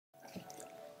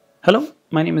Hello,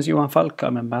 my name is Johan Falk.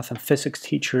 I'm a math and physics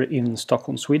teacher in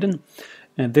Stockholm, Sweden.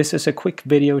 And this is a quick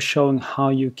video showing how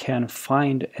you can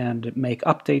find and make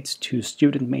updates to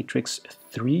StudentMatrix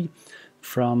 3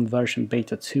 from version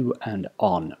beta 2 and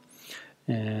on.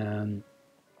 And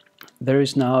there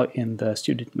is now in the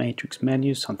StudentMatrix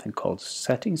menu something called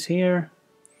settings here.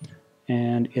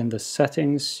 And in the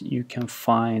settings you can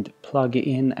find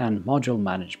plugin and module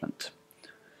management.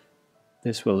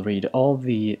 This will read all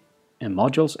the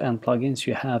modules and plugins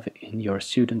you have in your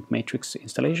StudentMatrix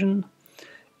installation,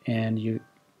 and you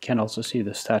can also see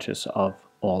the status of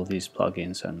all these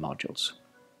plugins and modules.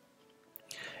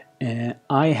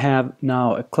 I have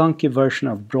now a clunky version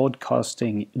of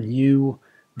broadcasting new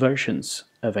versions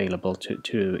available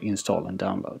to install and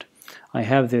download. I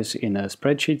have this in a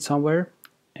spreadsheet somewhere,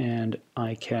 and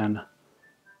I can,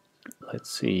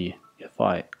 let's see if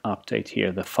I update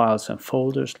here the files and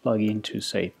folders plugin to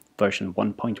say version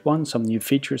 1.1, some new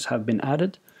features have been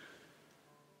added.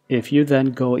 If you then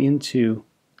go into,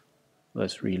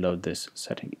 let's reload this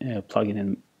setting, plugin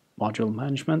and module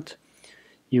management,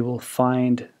 you will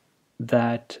find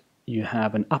that you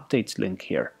have an updates link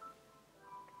here.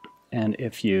 And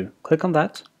if you click on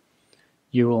that,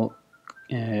 you will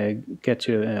get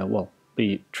to,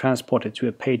 be transported to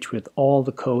a page with all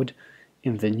the code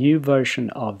in the new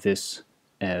version of this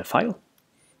file,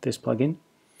 this plugin.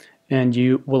 And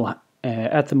you will,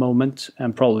 at the moment,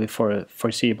 and probably for a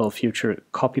foreseeable future,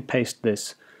 copy-paste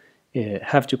this,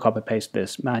 have to copy-paste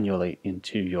this manually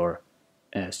into your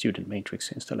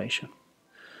StudentMatrix installation.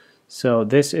 So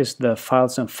this is the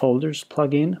Files and Folders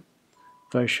plugin,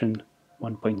 version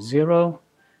 1.0.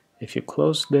 If you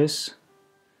close this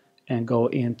and go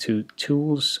into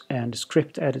Tools and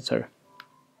Script Editor,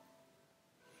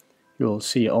 you will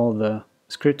see all the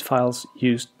script files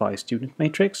used by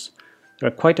StudentMatrix. There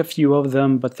are quite a few of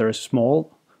them, but they're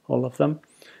small, all of them,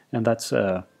 and that's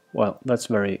that's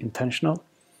very intentional.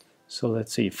 So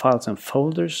let's see, files and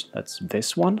folders, that's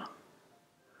this one.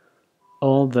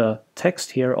 All the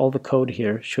text here, all the code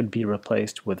here should be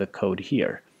replaced with the code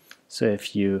here. So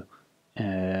if you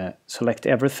select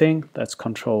everything, that's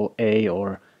Control A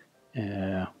or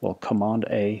Command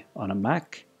A on a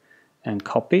Mac, and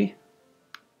copy.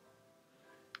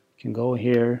 You can go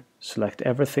here, select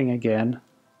everything again,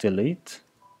 delete,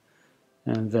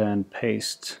 and then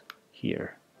paste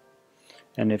here.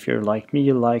 And if you're like me,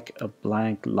 you like a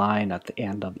blank line at the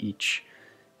end of each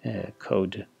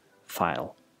code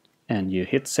file. And you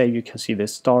hit save, you can see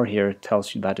this star here, it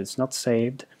tells you that it's not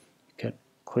saved. You can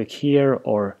click here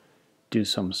or do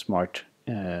some smart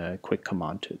quick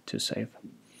command to save.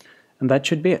 And that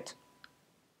should be it.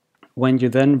 When you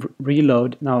then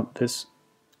reload, now this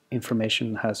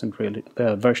information hasn't really,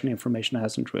 the version information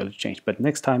hasn't really changed, but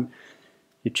next time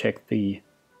you check the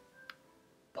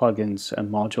plugins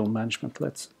and module management,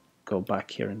 let's go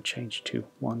back here and change to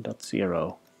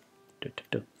 1.0.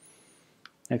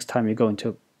 Next time you go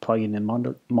into plugin and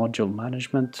module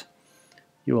management,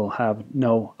 you will have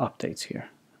no updates here.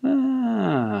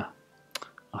 Oh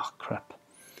crap.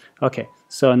 Okay,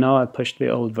 so now I pushed the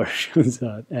old versions,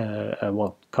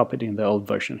 copied in the old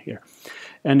version here.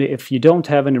 And if you don't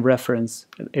have any reference,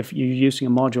 if you're using a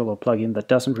module or plugin that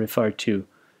doesn't refer to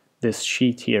this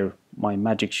sheet here, my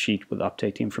magic sheet with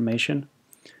update information,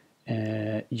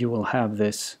 you will have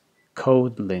this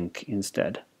code link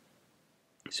instead.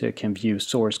 So you can view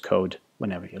source code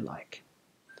whenever you like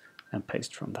and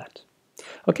paste from that.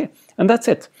 Okay, and that's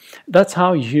it. That's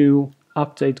how you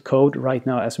update code right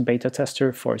now as a beta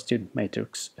tester for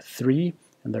StudentMatrix 3.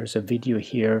 And there's a video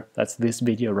here, that's this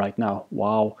video right now,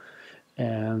 wow,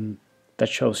 that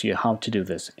shows you how to do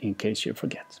this in case you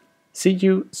forget. See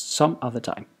you some other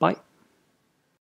time. Bye.